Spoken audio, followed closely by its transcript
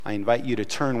I invite you to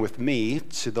turn with me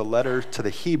to the letter to the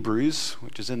Hebrews,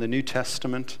 which is in the New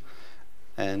Testament.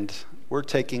 And we're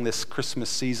taking this Christmas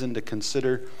season to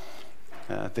consider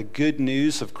the good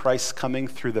news of Christ's coming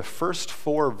through the first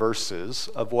 4 verses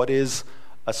of what is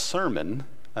a sermon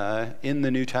in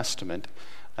the New Testament.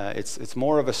 It's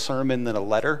more of a sermon than a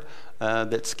letter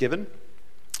that's given.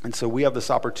 And so we have this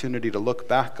opportunity to look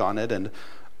back on it and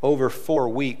over 4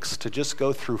 weeks to just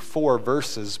go through 4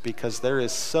 verses, because there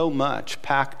is so much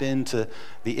packed into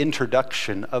the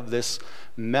introduction of this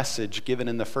message given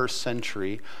in the first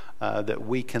century that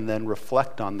we can then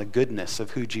reflect on the goodness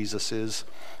of who Jesus is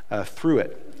through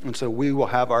it. And so we will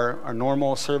have our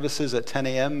normal services at 10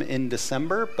 a.m. in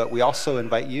December, but we also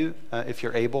invite you, if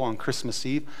you're able, on Christmas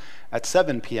Eve at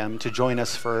 7 p.m. to join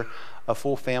us for a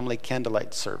full family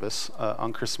candlelight service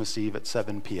on Christmas Eve at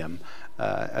 7 p.m.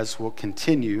 As we'll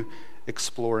continue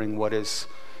exploring what is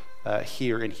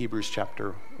here in Hebrews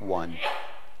chapter 1.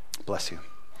 Bless you.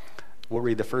 We'll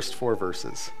read the first 4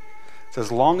 verses. It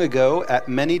says, "Long ago, at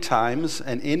many times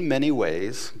and in many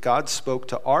ways, God spoke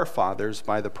to our fathers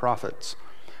by the prophets.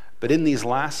 But in these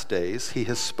last days, he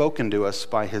has spoken to us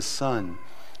by his Son,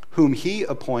 whom he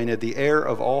appointed the heir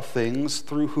of all things,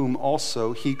 through whom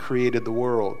also he created the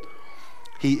world.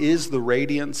 He is the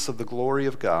radiance of the glory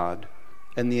of God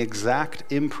and the exact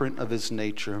imprint of his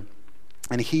nature,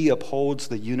 and he upholds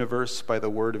the universe by the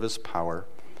word of his power.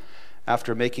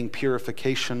 After making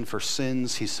purification for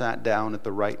sins, he sat down at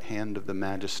the right hand of the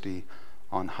Majesty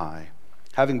on high,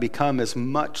 having become as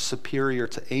much superior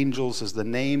to angels as the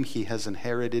name he has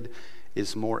inherited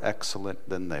is more excellent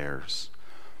than theirs."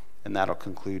 And that'll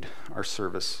conclude our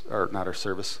service, or not our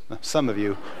service. Some of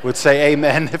you would say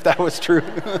amen if that was true.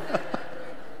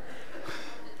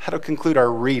 That'll conclude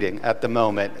our reading at the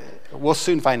moment. We'll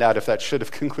soon find out if that should have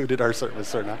concluded our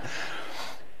service or not.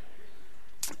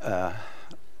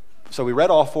 So we read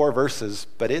all 4 verses,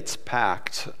 but it's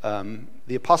packed.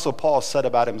 The Apostle Paul said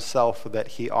about himself that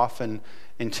he often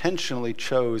intentionally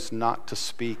chose not to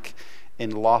speak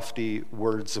in lofty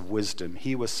words of wisdom.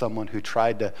 He was someone who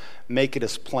tried to make it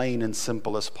as plain and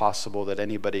simple as possible that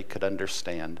anybody could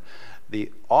understand.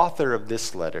 The author of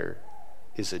this letter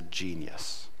is a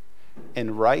genius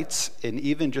and writes in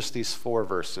even just these 4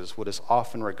 verses what is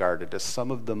often regarded as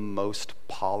some of the most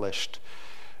polished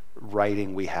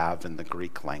writing we have in the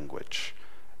Greek language,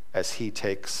 as he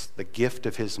takes the gift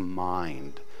of his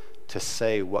mind to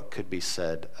say what could be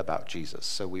said about Jesus.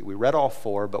 So we read all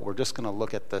 4, but we're just going to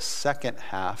look at the second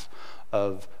half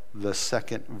of the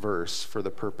second verse for the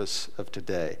purpose of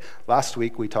today. Last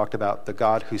week we talked about the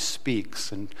God who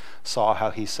speaks and saw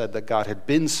how he said that God had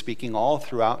been speaking all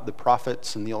throughout the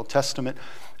prophets in the Old Testament,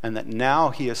 and that now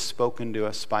he has spoken to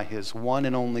us by his one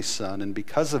and only Son, and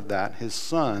because of that, his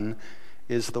Son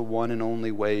is the one and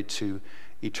only way to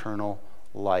eternal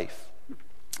life.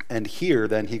 And here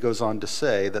then he goes on to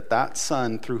say that that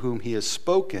Son through whom he has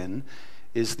spoken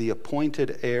is the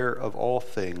appointed heir of all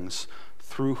things,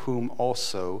 through whom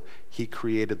also he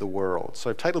created the world. So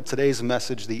I've titled today's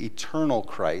message The Eternal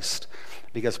Christ,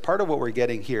 because part of what we're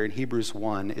getting here in Hebrews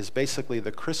 1 is basically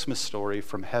the Christmas story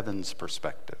from heaven's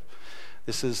perspective.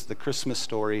 This is the Christmas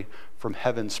story from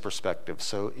heaven's perspective.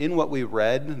 So in what we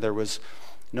read, there was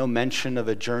no mention of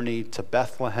a journey to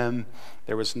Bethlehem.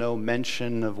 There was no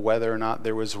mention of whether or not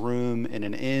there was room in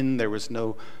an inn. There was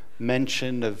no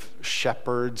mention of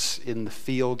shepherds in the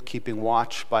field keeping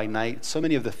watch by night. So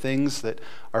many of the things that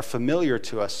are familiar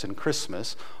to us in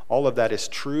Christmas, all of that is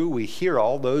true. We hear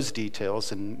all those details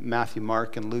in Matthew,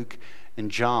 Mark, and Luke, and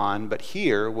John. But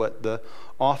here, what the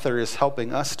author is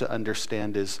helping us to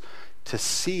understand is to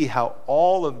see how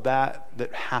all of that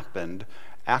happened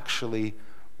actually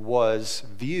was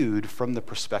viewed from the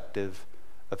perspective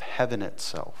of heaven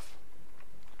itself,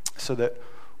 so that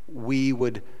we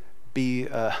would be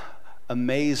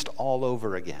amazed all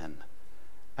over again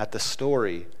at the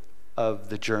story of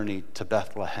the journey to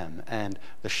Bethlehem and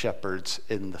the shepherds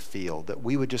in the field, that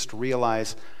we would just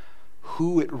realize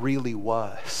who it really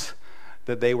was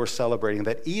that they were celebrating,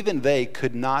 that even they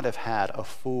could not have had a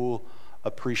full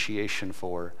appreciation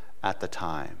for at the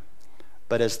time.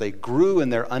 But as they grew in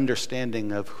their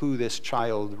understanding of who this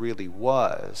child really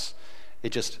was,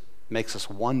 it just makes us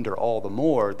wonder all the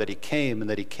more that he came, and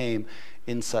that he came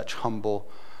in such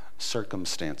humble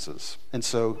circumstances. And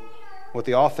so what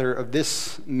the author of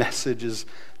this message is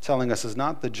telling us is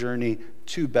not the journey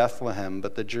to Bethlehem,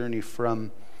 but the journey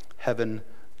from heaven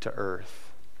to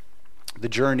earth, the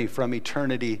journey from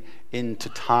eternity into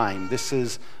time. This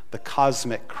is the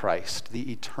cosmic Christ,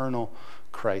 the eternal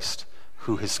Christ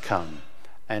who has come.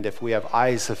 And if we have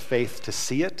eyes of faith to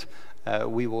see it,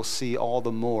 we will see all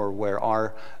the more where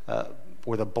our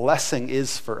or the blessing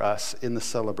is for us in the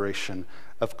celebration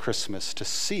of Christmas, to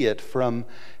see it from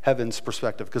heaven's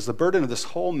perspective. Because the burden of this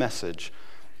whole message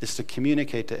is to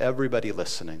communicate to everybody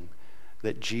listening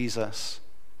that Jesus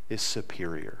is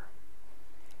superior,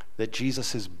 that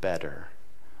Jesus is better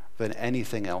than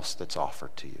anything else that's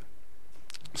offered to you.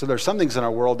 So there's some things in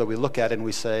our world that we look at and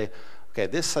we say, okay,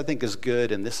 this I think is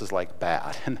good and this is like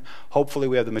bad. And hopefully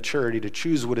we have the maturity to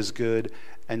choose what is good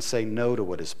and say no to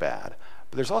what is bad.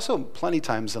 But there's also plenty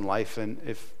times in life, and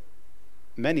if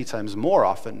many times more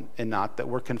often than not, that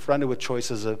we're confronted with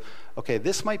choices of, okay,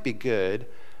 this might be good,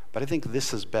 but I think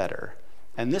this is better.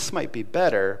 And this might be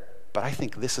better, but I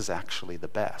think this is actually the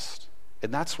best.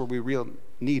 And that's where we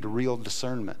need real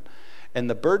discernment. And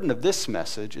the burden of this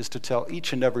message is to tell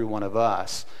each and every one of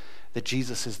us that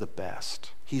Jesus is the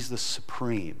best. He's the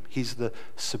supreme. He's the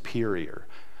superior.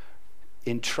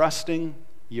 Entrusting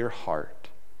your heart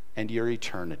and your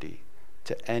eternity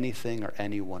to anything or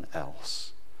anyone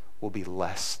else will be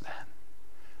less than,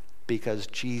 because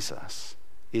Jesus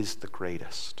is the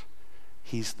greatest.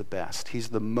 He's the best. He's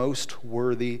the most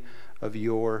worthy of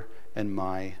your and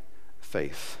my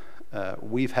faith.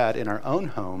 We've had in our own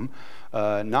home,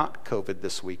 not COVID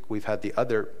this week, we've had the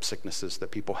other sicknesses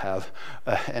that people have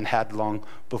and had long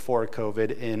before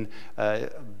COVID in,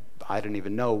 I don't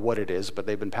even know what it is, but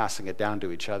they've been passing it down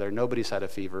to each other. Nobody's had a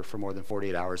fever for more than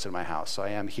 48 hours in my house, so I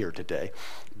am here today.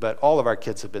 But all of our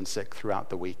kids have been sick throughout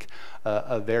the week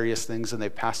of various things, and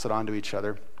they've passed it on to each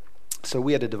other. So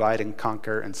we had to divide and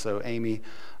conquer, and so Amy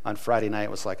on Friday night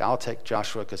was like, I'll take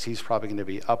Joshua because he's probably going to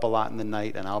be up a lot in the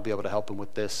night, and I'll be able to help him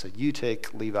with this. So you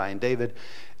take Levi and David,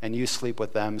 and you sleep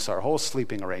with them. So our whole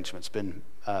sleeping arrangement's been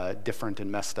different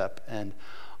and messed up. And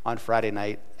on Friday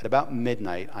night, at about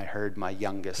midnight, I heard my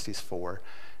youngest, he's 4,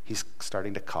 he's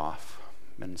starting to cough.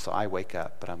 And so I wake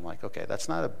up, but I'm like, okay, that's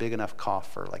not a big enough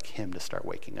cough for like him to start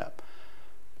waking up.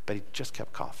 But he just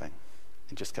kept coughing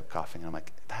and just kept coughing. And I'm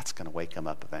like, that's going to wake him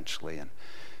up eventually. And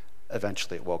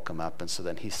eventually it woke him up. And so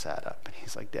then he sat up and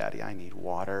he's like, Daddy, I need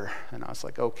water. And I was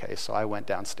like, okay. So I went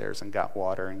downstairs and got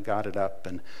water and got it up,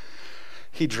 and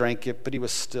he drank it, but he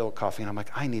was still coughing. And I'm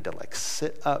like, I need to like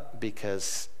sit up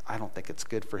because I don't think it's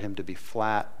good for him to be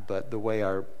flat. But the way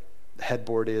our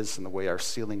headboard is and the way our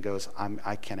ceiling goes,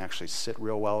 I can't actually sit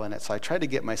real well in it. So I tried to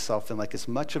get myself in like as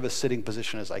much of a sitting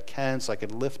position as I can so I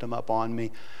could lift him up on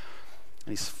me.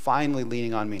 And he's finally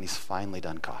leaning on me, and he's finally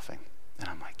done coughing. And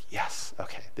I'm like, yes,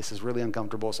 okay, this is really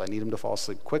uncomfortable, so I need him to fall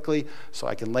asleep quickly so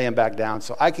I can lay him back down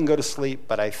so I can go to sleep,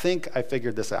 but I think I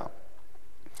figured this out.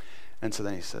 And so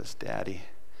then he says, Daddy.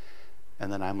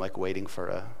 And then I'm like waiting for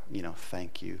a,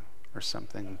 thank you or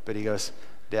something. But he goes,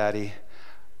 Daddy,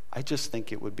 I just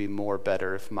think it would be more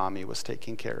better if Mommy was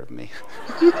taking care of me.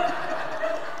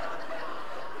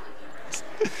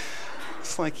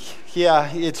 It's like,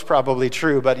 yeah, it's probably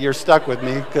true, but you're stuck with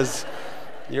me because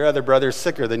your other brother's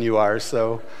sicker than you are.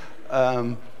 So,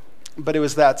 but it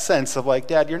was that sense of like,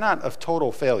 Dad, you're not a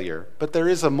total failure, but there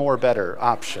is a more better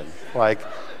option, like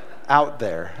out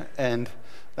there. And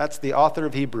that's the author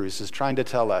of Hebrews is trying to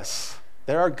tell us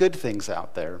there are good things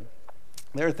out there.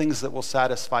 There are things that will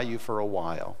satisfy you for a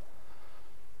while,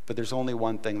 but there's only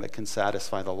one thing that can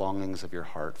satisfy the longings of your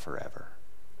heart forever.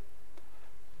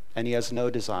 And he has no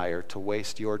desire to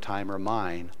waste your time or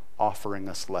mine offering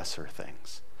us lesser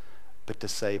things, but to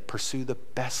say, pursue the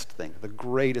best thing, the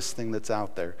greatest thing that's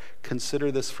out there.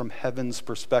 Consider this from heaven's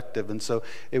perspective. And so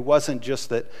it wasn't just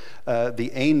that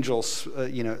the angels,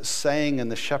 sang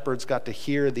and the shepherds got to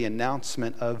hear the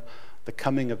announcement of the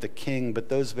coming of the king, but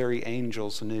those very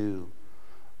angels knew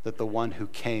that the one who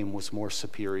came was more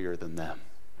superior than them.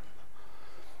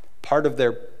 Part of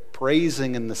their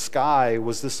praising in the sky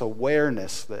was this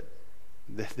awareness that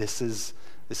this is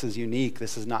unique.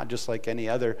 This is not just like any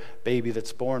other baby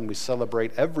that's born. We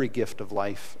celebrate every gift of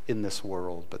life in this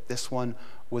world, but this one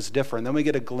was different. Then we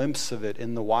get a glimpse of it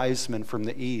in the wise men from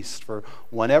the east, for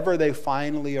whenever they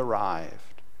finally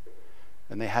arrived,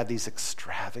 and they had these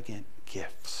extravagant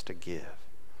gifts to give.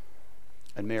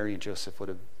 And Mary and Joseph would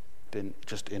have been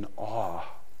just in awe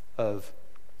of,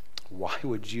 why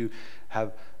would you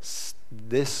have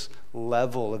this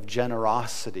level of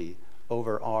generosity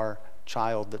over our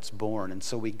child that's born? And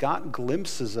so we got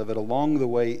glimpses of it along the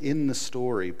way in the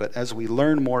story, but as we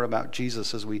learn more about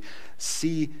Jesus, as we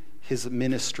see his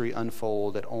ministry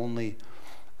unfold, it only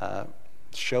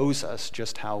shows us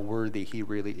just how worthy he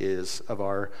really is of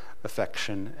our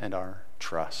affection and our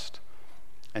trust.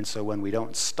 And so when we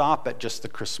don't stop at just the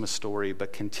Christmas story,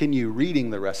 but continue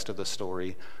reading the rest of the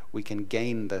story, we can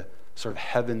gain the sort of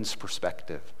heaven's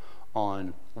perspective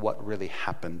on what really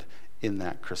happened in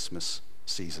that Christmas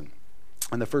season.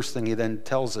 And the first thing he then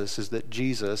tells us is that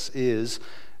Jesus is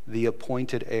the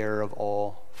appointed heir of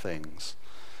all things.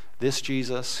 This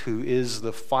Jesus, who is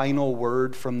the final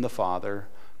word from the Father,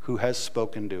 who has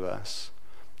spoken to us,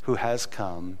 who has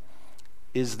come,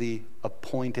 is the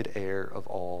appointed heir of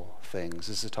all things.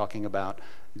 This is talking about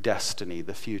destiny,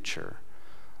 the future.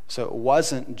 So it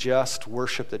wasn't just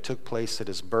worship that took place at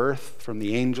his birth from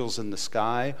the angels in the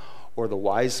sky or the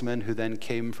wise men who then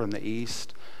came from the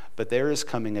east, but there is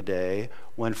coming a day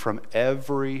when from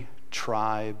every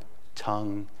tribe,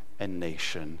 tongue, and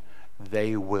nation,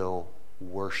 they will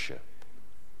worship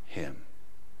him.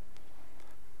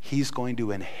 He's going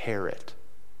to inherit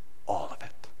all of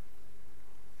it,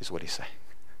 is what he's saying.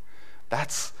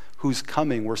 That's who's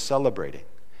coming, we're celebrating.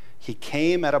 He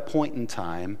came at a point in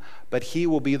time, but he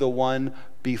will be the one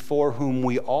before whom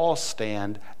we all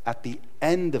stand at the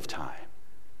end of time.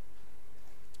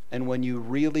 And when you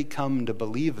really come to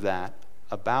believe that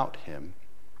about him,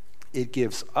 it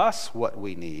gives us what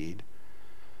we need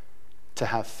to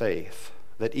have faith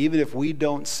that even if we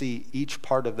don't see each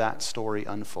part of that story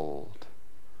unfold,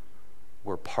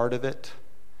 we're part of it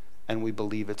and we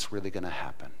believe it's really going to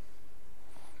happen.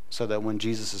 So that when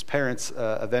Jesus' parents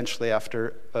eventually,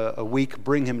 after a week,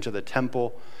 bring him to the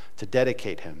temple to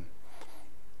dedicate him,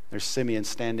 there's Simeon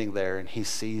standing there and he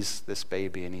sees this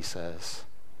baby and he says,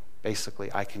 basically,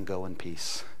 I can go in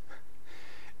peace.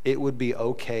 It would be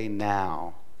okay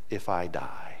now if I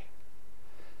die.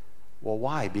 Well,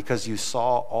 why? Because you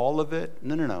saw all of it?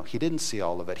 No. He didn't see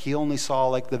all of it. He only saw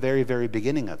like the very, very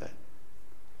beginning of it.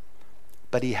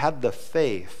 But he had the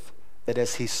faith that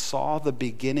as he saw the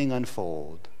beginning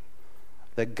unfold,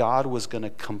 that God was going to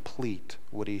complete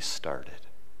what he started.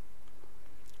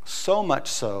 So much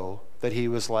so that he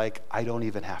was like, I don't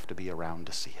even have to be around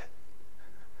to see it.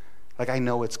 Like, I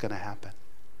know it's going to happen.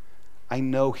 I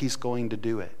know he's going to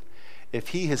do it. If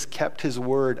he has kept his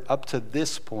word up to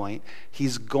this point,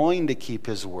 he's going to keep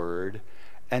his word.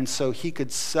 And so he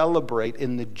could celebrate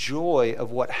in the joy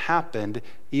of what happened,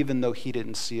 even though he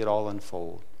didn't see it all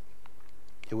unfold.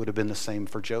 It would have been the same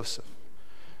for Joseph.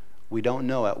 We don't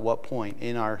know at what point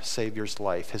in our Savior's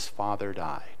life his father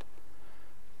died.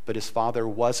 But his father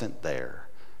wasn't there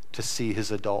to see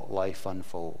his adult life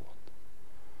unfold.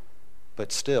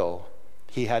 But still,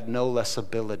 he had no less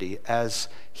ability as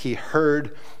he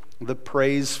heard the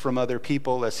praise from other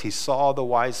people, as he saw the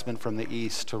wise men from the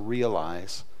east, to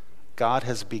realize God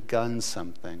has begun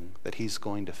something that he's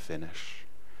going to finish.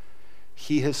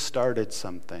 He has started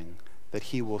something that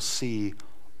he will see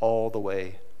all the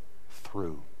way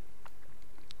through.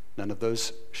 None of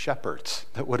those shepherds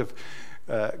that would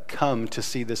have come to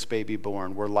see this baby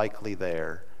born were likely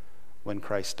there when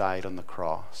Christ died on the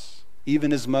cross. Even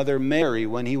his mother Mary,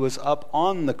 when he was up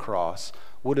on the cross,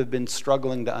 would have been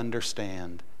struggling to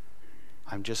understand,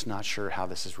 I'm just not sure how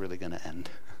this is really going to end.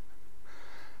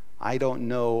 I don't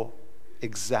know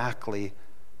exactly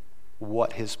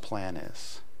what his plan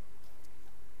is.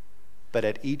 But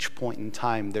at each point in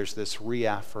time, there's this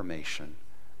reaffirmation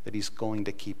that he's going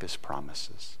to keep his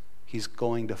promises. He's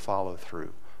going to follow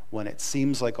through. When it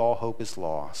seems like all hope is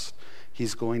lost,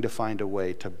 he's going to find a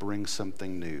way to bring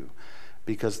something new.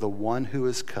 Because the one who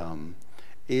has come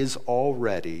is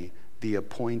already the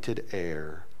appointed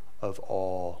heir of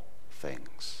all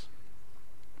things.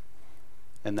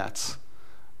 And that's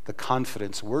the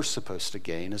confidence we're supposed to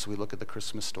gain as we look at the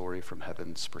Christmas story from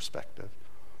heaven's perspective.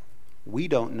 We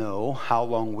don't know how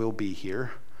long we'll be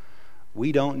here.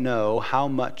 We don't know how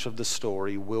much of the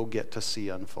story we'll get to see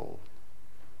unfold.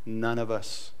 None of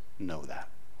us know that.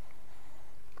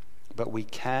 But we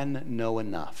can know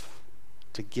enough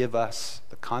to give us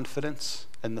the confidence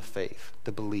and the faith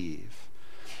to believe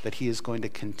that he is going to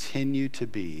continue to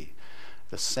be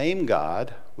the same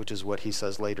God, which is what he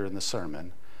says later in the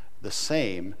sermon, the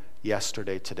same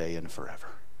yesterday, today, and forever.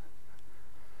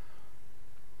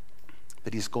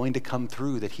 That he's going to come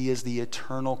through, that he is the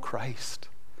eternal Christ,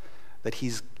 that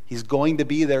he's going to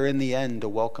be there in the end to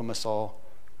welcome us all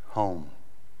home.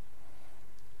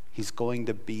 He's going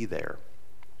to be there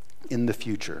in the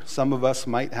future. Some of us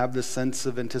might have this sense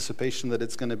of anticipation that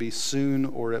it's going to be soon,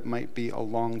 or it might be a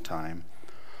long time.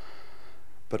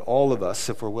 But all of us,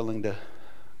 if we're willing to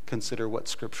consider what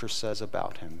Scripture says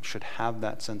about him, should have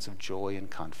that sense of joy and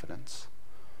confidence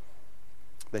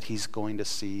that he's going to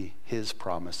see his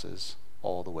promises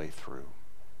all the way through.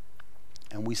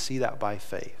 And we see that by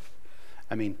faith.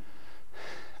 I mean,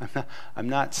 I'm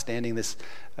not standing this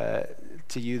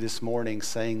to you this morning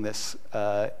saying this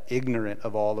ignorant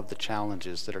of all of the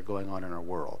challenges that are going on in our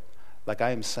world. Like,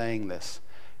 I am saying this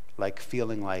like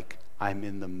feeling like I'm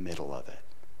in the middle of it.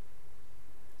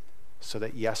 So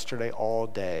that yesterday all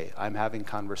day, I'm having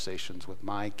conversations with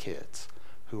my kids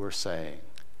who are saying,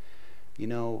 you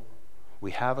know,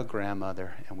 we have a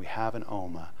grandmother and we have an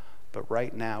Oma, but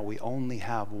right now we only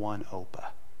have one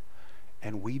Opa,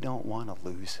 and we don't want to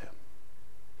lose him.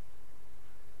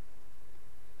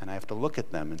 And I have to look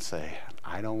at them and say,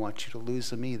 I don't want you to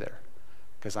lose him either,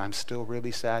 because I'm still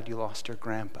really sad you lost your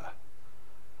grandpa.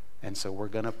 And so we're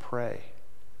going to pray.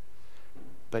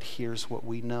 But here's what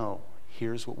we know.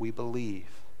 Here's what we believe.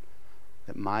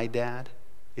 That my dad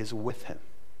is with him.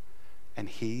 And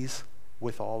he's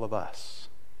with all of us.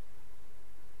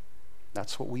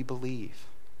 That's what we believe.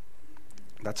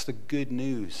 That's the good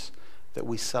news that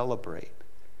we celebrate.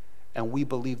 And we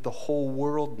believe the whole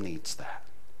world needs that.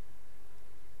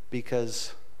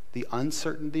 Because the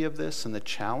uncertainty of this and the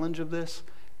challenge of this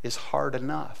is hard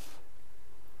enough.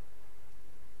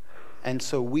 And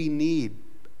so we need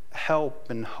help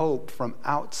and hope from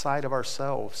outside of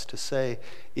ourselves to say,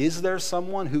 is there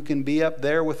someone who can be up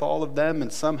there with all of them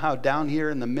and somehow down here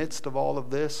in the midst of all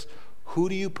of this? Who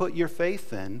do you put your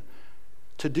faith in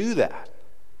to do that?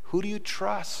 Who do you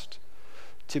trust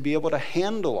to be able to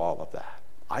handle all of that?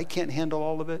 I can't handle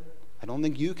all of it. I don't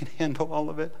think you can handle all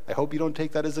of it. I hope you don't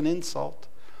take that as an insult.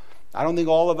 I don't think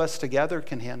all of us together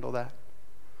can handle that.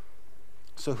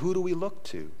 So who do we look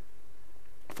to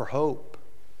for hope?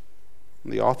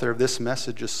 The author of this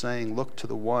message is saying, look to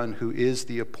the one who is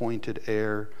the appointed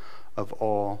heir of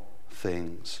all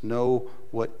things. Know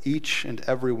what each and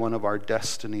every one of our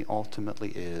destiny ultimately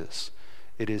is.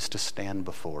 It is to stand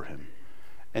before him.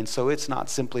 And so it's not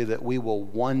simply that we will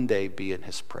one day be in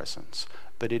his presence,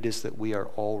 but it is that we are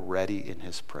already in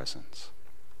his presence.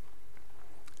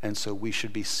 And so we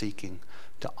should be seeking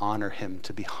to honor him,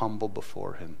 to be humble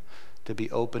before him, to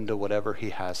be open to whatever he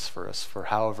has for us, for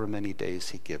however many days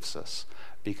he gives us,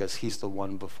 because he's the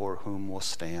one before whom we'll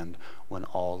stand when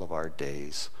all of our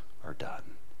days are done.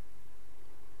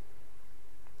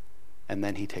 And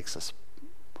then he takes us,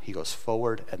 he goes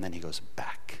forward, and then he goes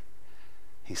back.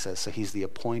 He says, so he's the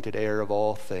appointed heir of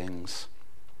all things,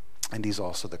 and he's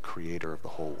also the creator of the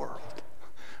whole world.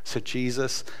 So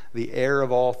Jesus, the heir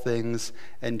of all things,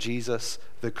 and Jesus,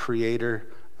 the creator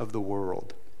of the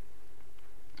world.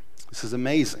 This is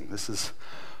amazing.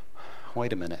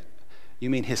 Wait a minute. You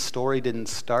mean his story didn't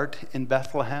start in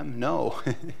Bethlehem? No,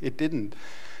 it didn't.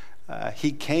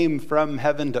 He came from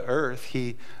heaven to earth.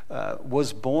 He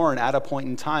was born at a point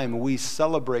in time. We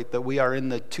celebrate that we are in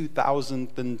the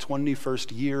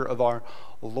 2021st year of our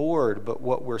Lord. But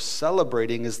what we're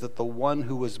celebrating is that the one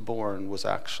who was born was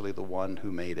actually the one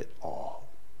who made it all.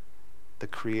 The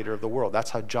creator of the world.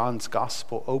 That's how John's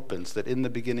gospel opens, that in the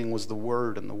beginning was the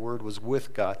Word, and the Word was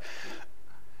with God.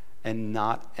 And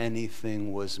not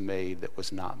anything was made that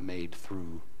was not made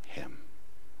through him.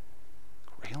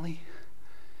 Really?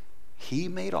 He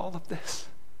made all of this?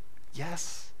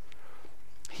 Yes.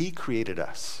 He created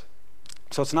us.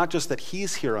 So it's not just that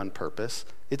he's here on purpose,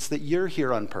 it's that you're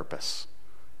here on purpose.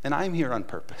 And I'm here on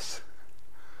purpose.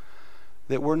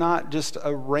 That we're not just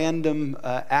a random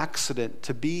accident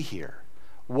to be here.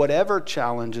 Whatever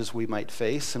challenges we might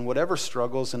face and whatever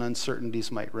struggles and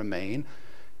uncertainties might remain,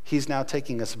 he's now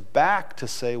taking us back to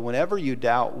say, whenever you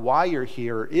doubt why you're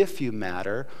here, or if you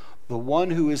matter, the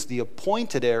one who is the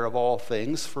appointed heir of all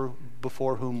things,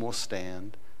 before whom we'll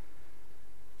stand,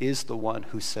 is the one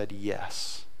who said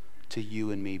yes to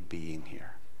you and me being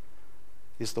here.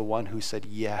 Is the one who said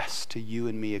yes to you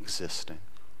and me existing.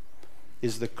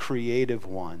 Is the creative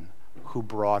one who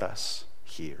brought us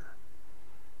here.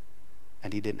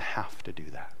 And he didn't have to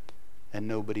do that. And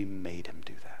nobody made him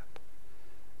do that.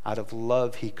 Out of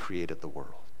love, he created the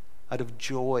world. Out of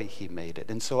joy, he made it.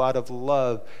 And so out of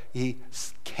love, he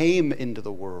came into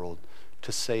the world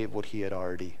to save what he had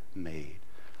already made.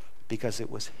 Because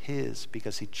it was his,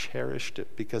 because he cherished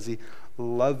it, because he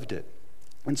loved it.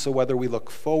 And so whether we look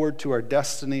forward to our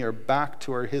destiny or back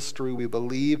to our history, we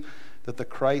believe that the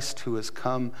Christ who has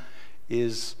come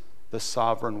is the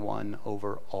sovereign one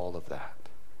over all of that.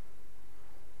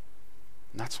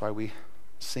 And that's why we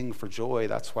sing for joy.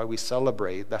 That's why we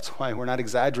celebrate. That's why we're not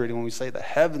exaggerating when we say the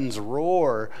heavens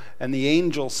roar and the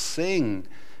angels sing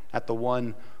at the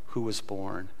one who was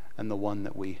born and the one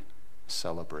that we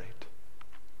celebrate.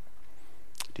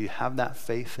 Do you have that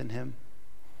faith in him?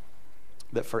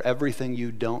 That for everything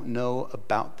you don't know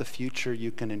about the future,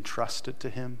 you can entrust it to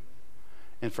him?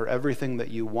 And for everything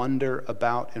that you wonder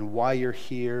about and why you're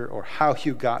here or how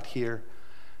you got here,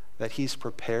 that he's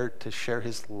prepared to share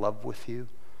his love with you,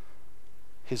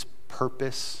 his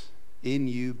purpose in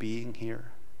you being here,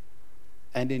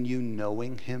 and in you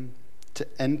knowing him, to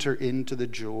enter into the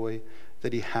joy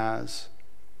that he has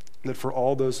That for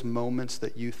all those moments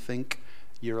that you think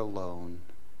you're alone,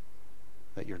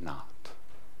 that you're not.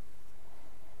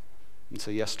 And so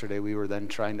yesterday we were then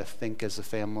trying to think as a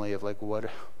family of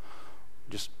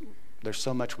there's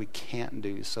so much we can't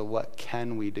do, so what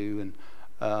can we do?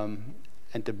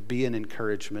 And to be an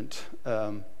encouragement.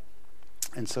 And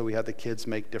so we had the kids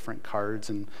make different cards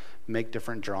and make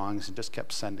different drawings and just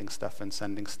kept sending stuff. And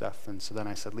so then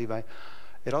I said, Levi,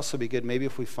 it'd also be good maybe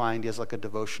if we find, he has like a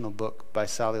devotional book by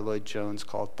Sally Lloyd Jones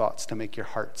called Thoughts to Make Your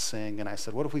Heart Sing. And I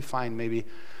said, what if we find maybe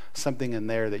something in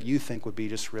there that you think would be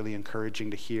just really encouraging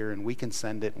to hear, and we can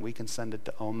send it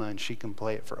to Oma, and she can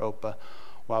play it for Opa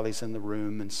while he's in the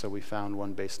room. And so we found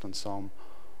one based on Psalm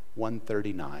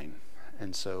 139.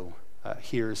 And so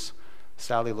here's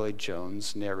Sally Lloyd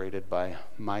Jones, narrated by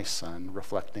my son,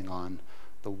 reflecting on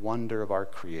the wonder of our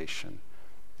creation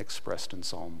expressed in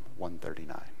Psalm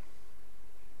 139.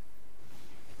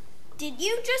 Did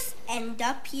you just end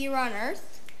up here on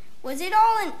earth? Was it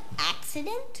all an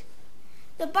accident?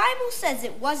 The Bible says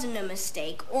it wasn't a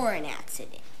mistake or an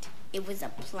accident. It was a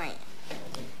plan.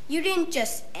 You didn't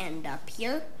just end up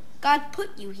here. God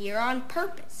put you here on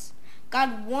purpose.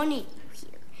 God wanted you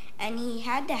here, and he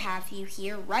had to have you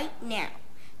here right now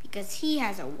because he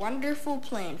has a wonderful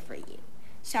plan for you,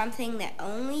 something that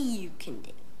only you can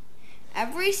do.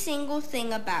 Every single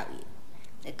thing about you,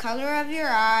 the color of your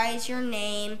eyes, your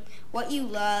name, what you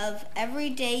love, every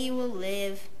day you will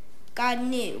live, God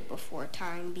knew before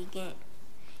time began.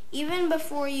 Even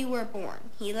before you were born,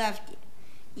 he loved you.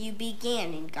 You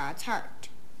began in God's heart.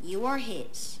 You are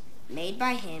his, made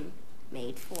by him,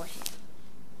 made for him.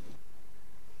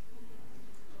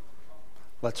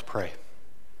 Let's pray.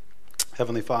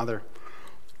 Heavenly Father,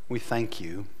 we thank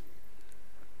you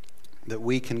that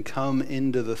we can come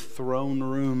into the throne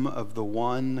room of the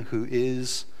one who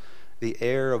is the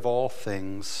heir of all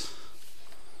things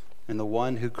and the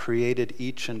one who created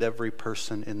each and every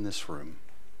person in this room.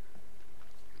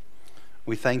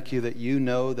 We thank you that you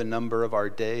know the number of our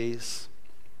days.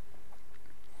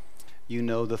 You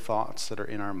know the thoughts that are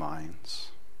in our minds.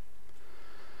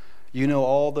 You know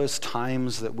all those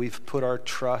times that we've put our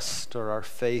trust or our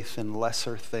faith in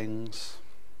lesser things,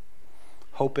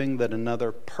 hoping that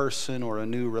another person or a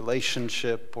new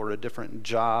relationship or a different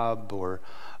job or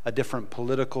a different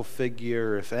political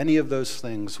figure, if any of those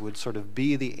things would sort of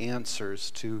be the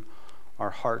answers to our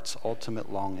heart's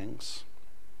ultimate longings.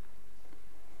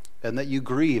 And that you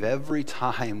grieve every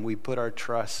time we put our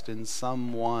trust in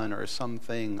someone or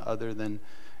something other than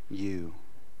you.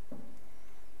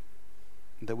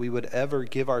 That we would ever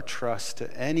give our trust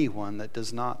to anyone that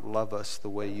does not love us the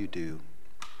way you do.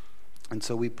 And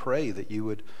so we pray that you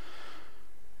would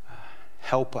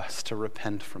help us to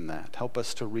repent from that. Help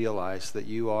us to realize that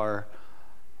you are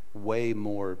way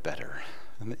more better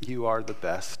and that you are the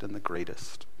best and the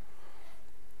greatest.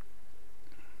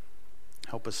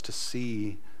 Help us to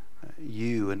see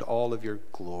you and all of your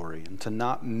glory and to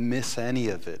not miss any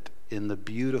of it in the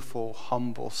beautiful,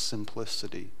 humble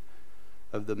simplicity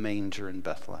of the manger in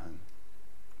Bethlehem,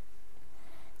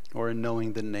 or in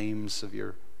knowing the names of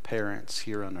your parents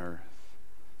here on earth,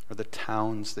 or the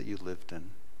towns that you lived in.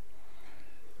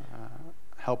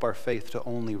 Help our faith to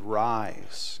only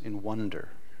rise in wonder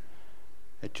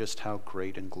at just how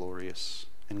great and glorious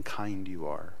and kind you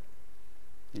are.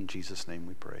 In Jesus' name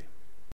we pray.